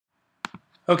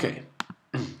Okay,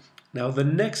 now the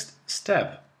next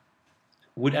step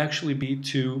would actually be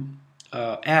to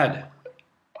add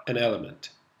an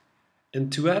element.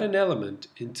 And to add an element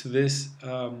into this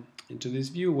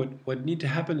view, what need to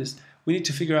happen is we need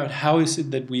to figure out how is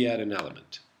it that we add an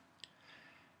element.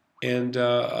 And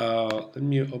let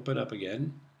me open up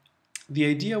again. The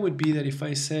idea would be that if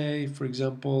I say, for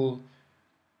example,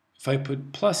 if I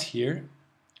put plus here,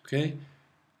 okay,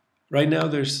 right now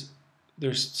there's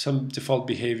some default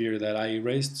behavior that I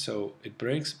erased, so it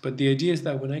breaks. But the idea is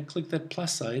that when I click that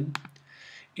plus sign,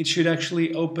 it should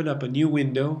actually open up a new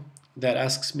window that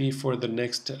asks me for the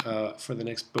next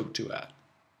book to add.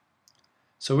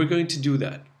 So we're going to do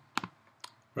that.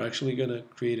 We're actually going to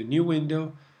create a new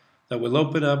window that will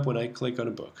open up when I click on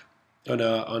a book,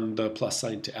 on the plus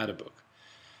sign to add a book.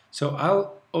 So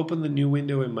I'll open the new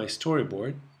window in my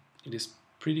storyboard. It is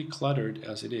pretty cluttered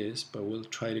as it is, but we'll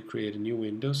try to create a new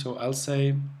window. So I'll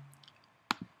say,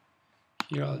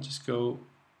 here I'll just go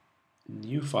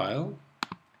new file.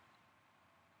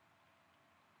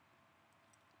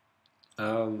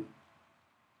 And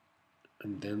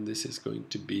then this is going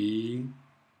to be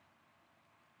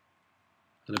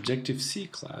an Objective-C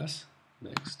class.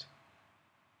 Next.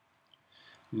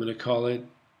 I'm going to call it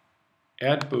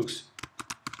Add Books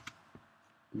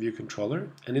View Controller,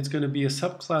 and it's going to be a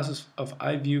subclass of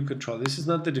iViewController. This is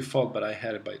not the default, but I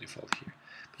had it by default here.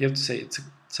 But you have to say it's a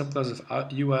subclass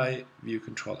of UI View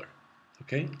Controller.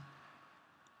 Okay?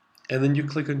 And then you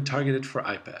click on Targeted for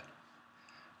iPad.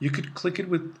 You could click it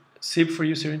with Save for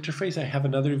User Interface. I have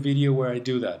another video where I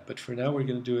do that, but for now we're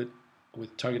going to do it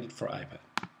with Targeted for iPad.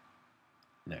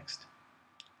 Next.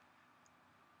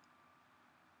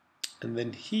 And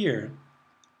then here,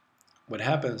 what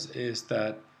happens is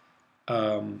that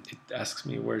it asks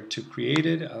me where to create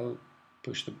it. I'll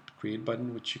push the create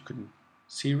button, which you couldn't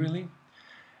see really.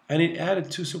 And it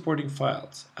added two supporting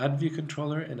files,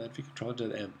 add_viewcontroller and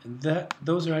add_viewcontroller.m. And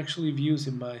those are actually views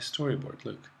in my storyboard.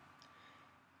 Look.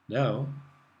 Now,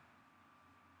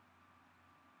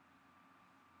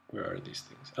 where are these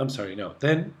things? I'm sorry, no.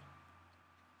 Then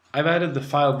I've added the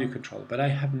file view controller, but I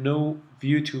have no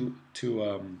view to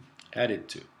add it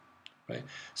to, right?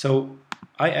 So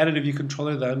I added a view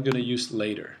controller that I'm going to use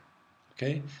later,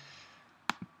 okay?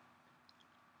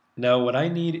 Now what I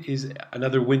need is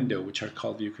another window, which are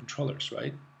called view controllers,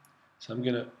 right? So I'm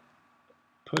going to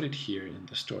put it here in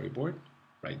the storyboard,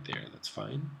 right there, that's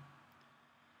fine.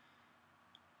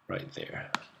 Right there.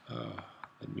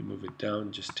 Let me move it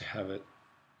down just to have it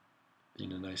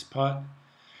in a nice spot.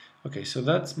 Okay, so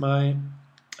that's my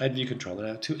add view controller.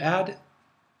 Now to add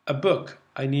a book,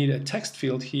 I need a text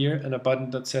field here and a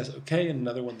button that says OK and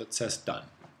another one that says done.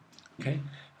 Okay,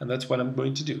 and that's what I'm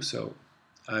going to do. So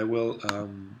I will,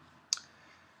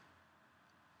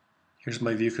 here's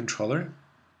my view controller.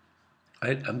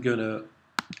 I'm going to,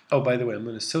 oh, by the way, I'm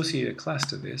going to associate a class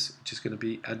to this, which is going to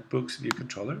be add books view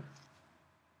controller.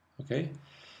 Okay.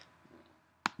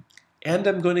 And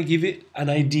I'm going to give it an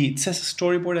ID. It says a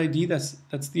storyboard ID. That's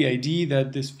the ID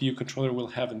that this view controller will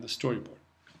have in the storyboard.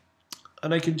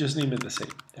 And I can just name it the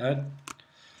same. Add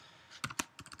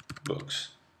books.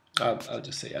 I'll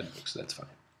just say add books. That's fine.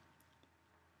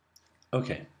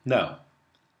 Okay. Now,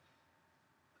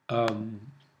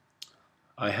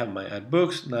 I have my add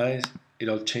books. Nice. It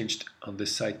all changed on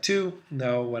this side too.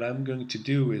 Now, what I'm going to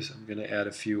do is I'm going to add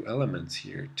a few elements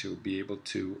here to be able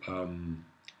to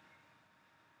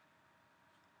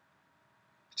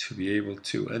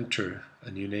enter a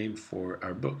new name for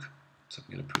our book. So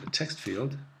I'm going to put a text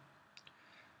field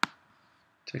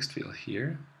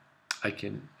here. I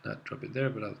can not drop it there,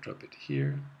 but I'll drop it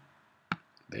here,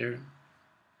 there.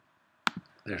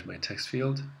 There's my text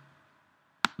field.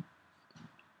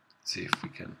 Let's see if I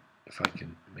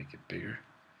can make it bigger.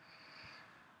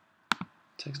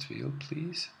 Text field,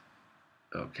 please.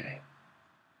 Okay.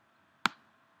 I'm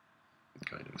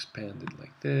going to expand it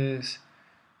like this.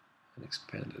 And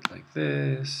expand it like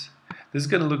this. This is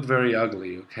going to look very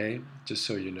ugly, okay? Just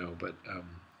so you know. But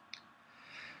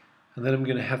and then I'm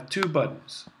going to have two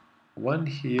buttons. One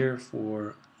here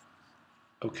for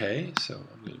OK. So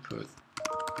I'm going to put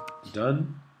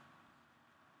done.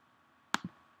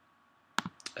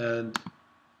 And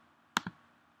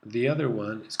the other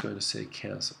one is going to say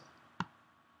cancel.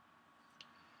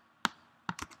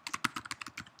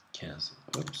 Cancel.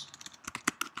 Oops.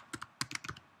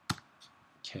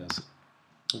 Cancel.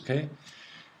 Okay.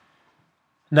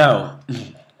 Now,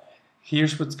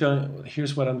 here's what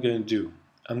I'm going to do.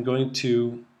 I'm going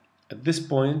to, at this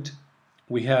point,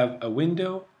 we have a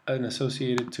window and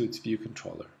associated to its view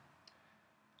controller.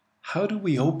 How do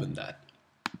we open that?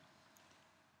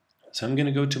 So I'm going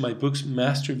to go to my book's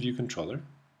master view controller,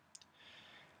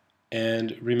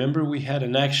 And remember, we had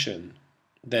an action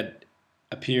that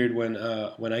appeared when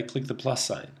I clicked the plus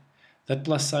sign. That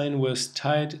plus sign was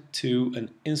tied to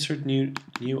an insert new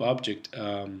object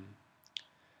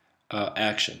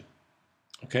action.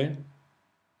 Okay.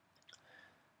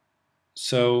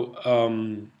 So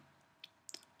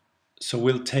so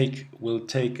we'll change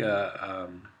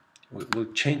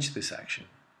this action.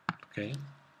 Okay.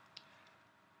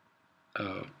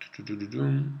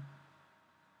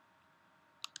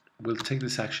 We'll take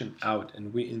this action out,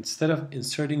 and we, instead of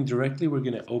inserting directly, we're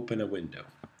going to open a window.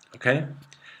 Okay.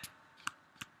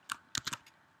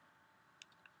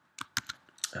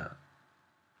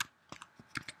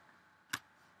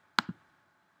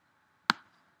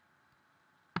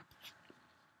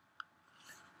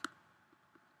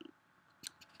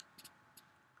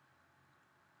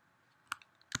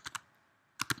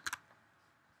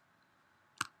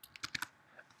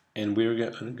 And we're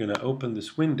going to open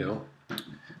this window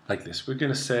like this. We're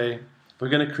going to say, we're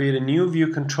going to create a new view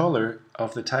controller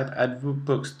of the type add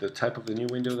books, the type of the new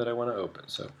window that I want to open.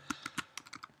 So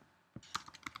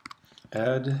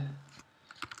add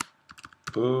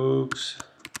books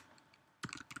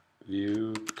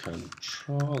view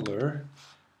controller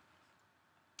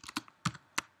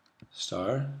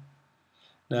star.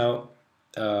 Now,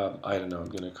 I don't know, I'm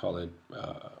going to call it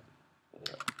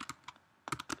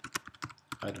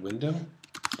add window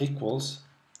equals.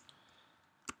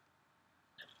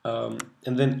 And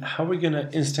then how are we going to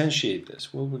instantiate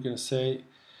this? Well, we're going to say,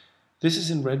 this is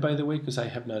in red, by the way, because I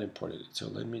have not imported it. So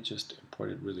let me just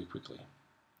import it really quickly.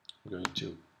 I'm going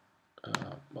to,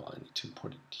 well, I need to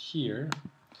import it here.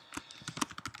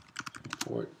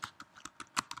 Import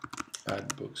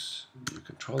add books view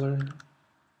controller.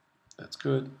 That's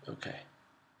good. Okay.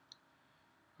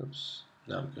 Oops.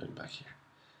 Now I'm going back here.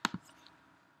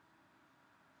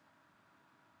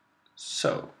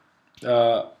 So,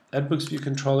 add books view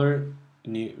controller.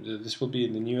 This will be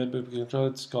in the new add book view controller.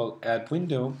 It's called add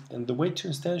window. And the way to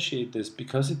instantiate this,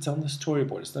 because it's on the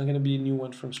storyboard, it's not going to be a new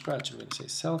one from scratch. I'm going to say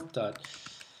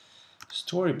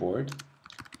self.storyboard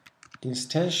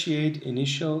instantiate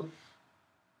initial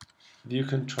view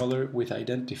controller with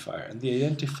identifier. And the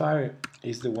identifier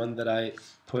is the one that I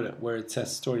put where it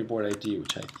says storyboard ID,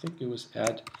 which I think it was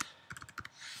add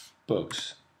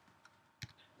books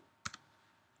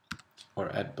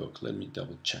or add book. Let me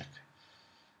double check.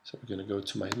 So we're going to go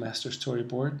to my master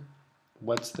storyboard.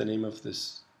 What's the name of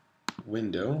this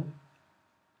window?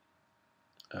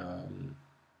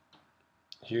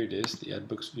 Here it is, the add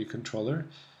books view controller.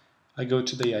 I go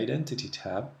to the identity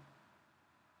tab,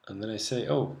 and then I say,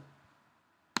 oh,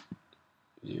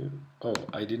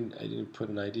 I didn't put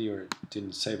an ID, or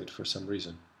didn't save it for some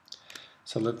reason.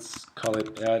 So let's call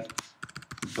it add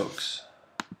books.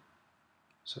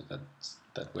 So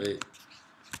that way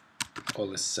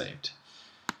all is saved.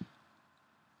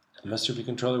 Master view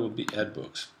controller will be add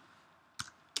books.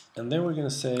 And then we're going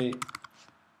to say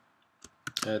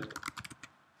add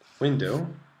window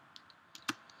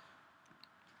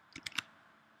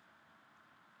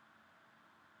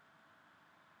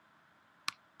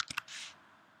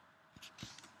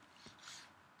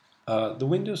the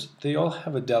windows, they all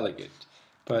have a delegate,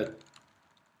 but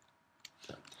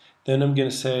then I'm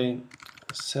going to say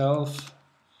self,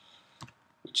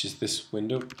 which is this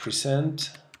window, present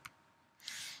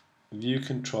view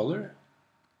controller.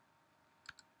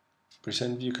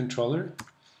 Present view controller.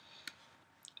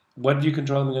 What view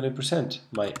controller am I going to present?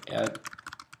 My add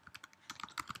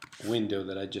window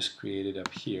that I just created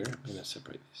up here. I'm going to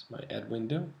separate this. My add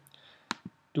window.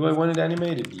 Do I want it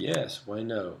animated? Yes. Why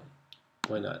no?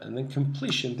 Why not? And then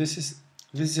completion. This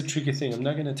is a tricky thing. I'm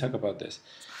not going to talk about this,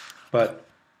 but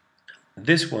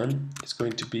this one is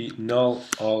going to be null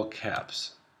all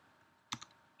caps.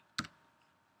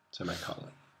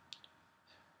 Semicolon.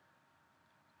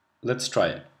 Let's try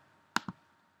it.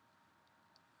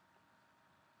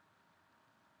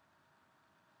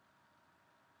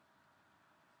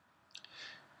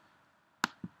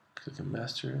 Click on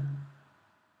master.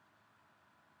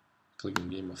 Click on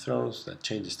Game of Thrones. That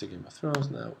changes to Game of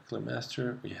Thrones. Now we click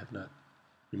master. We have not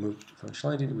removed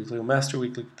functionality. We click on master.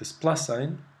 We click this plus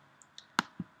sign,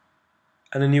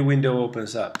 and a new window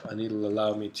opens up, and it'll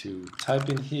allow me to type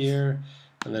in here,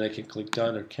 and then I can click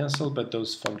done or cancel. But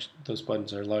those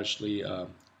buttons are largely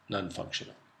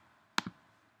non-functional.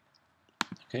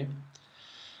 Okay.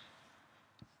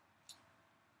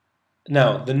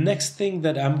 Now, the next thing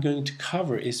that I'm going to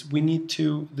cover is we need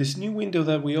to, this new window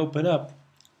that we open up,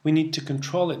 we need to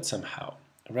control it somehow,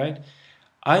 right?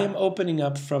 I am opening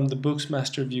up from the Books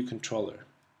Master View Controller.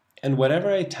 And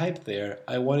whatever I type there,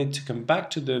 I want it to come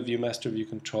back to the View Master View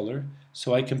Controller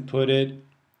so I can put it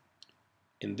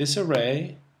in this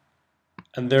array,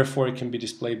 and therefore it can be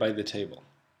displayed by the table.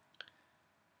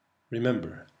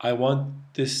 Remember, I want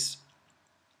this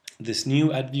new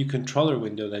AddViewController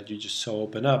window that you just saw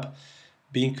open up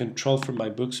being controlled from my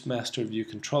Books Master View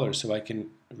controller so I can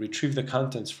retrieve the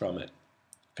contents from it.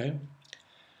 Okay?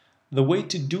 The way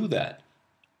to do that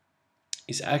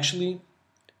is actually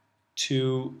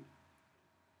to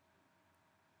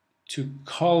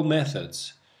call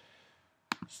methods.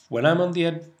 When I'm on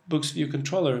the Books View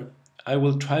controller, I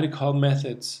will try to call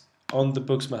methods on the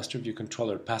Books Master View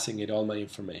controller, passing it all my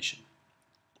information.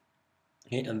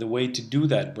 Okay? And the way to do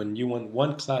that, when you want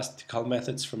one class to call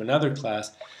methods from another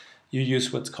class, you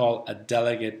use what's called a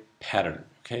delegate pattern.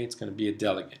 Okay? It's going to be a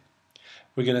delegate.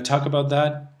 We're going to talk about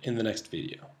that in the next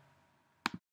video.